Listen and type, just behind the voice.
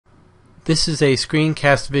This is a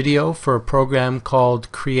screencast video for a program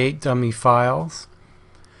called Create Dummy Files.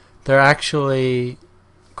 There are actually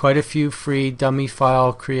quite a few free dummy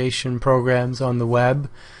file creation programs on the web,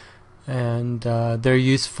 and they're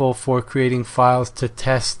useful for creating files to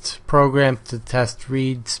test programs, to test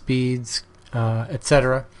read speeds,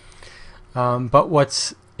 etc. But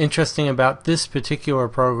what's interesting about this particular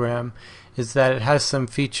program is that it has some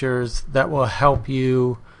features that will help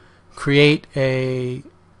you create a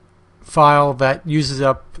file that uses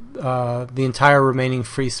up the entire remaining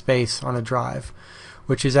free space on a drive,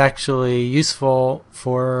 which is actually useful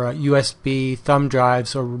for USB thumb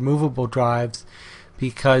drives or removable drives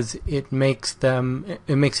because it makes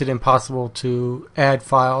it impossible to add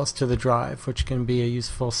files to the drive, which can be a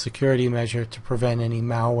useful security measure to prevent any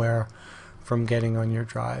malware from getting on your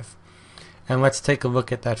drive. And let's take a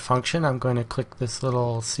look at that function. I'm going to click this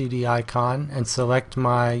little CD icon and select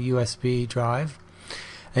my USB drive.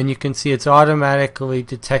 And you can see it's automatically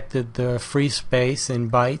detected the free space in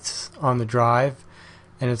bytes on the drive,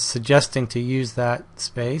 and it's suggesting to use that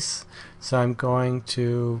space. So I'm going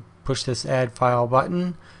to push this Add File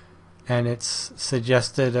button, and it's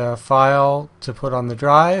suggested a file to put on the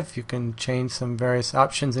drive. You can change some various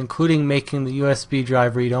options, including making the USB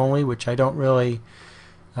drive read-only, which I don't really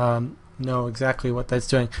know exactly what that's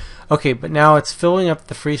doing. Okay, but now it's filling up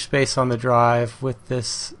the free space on the drive with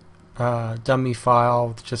this dummy file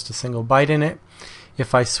with just a single byte in it.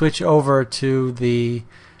 If I switch over to the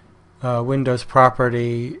Windows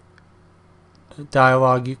property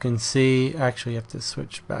dialog, you can see, actually you have to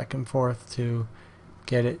switch back and forth to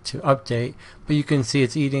get it to update, but you can see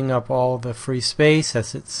it's eating up all the free space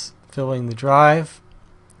as it's filling the drive.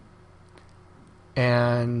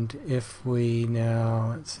 And if we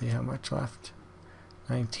now, let's see how much left,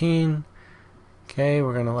 19. Okay,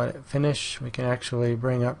 we're going to let it finish. We can actually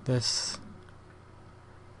bring up this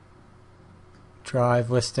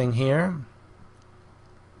drive listing here.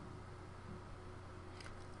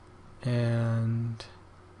 And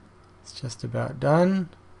it's just about done.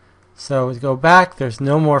 So we go back, there's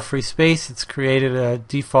no more free space. It's created a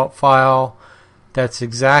default file that's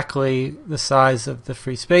exactly the size of the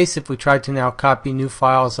free space. If we tried to now copy new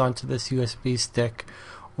files onto this USB stick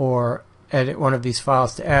or edit one of these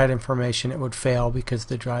files to add information, it would fail because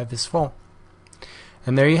the drive is full.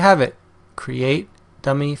 And there you have it. Create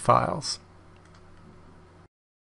dummy files.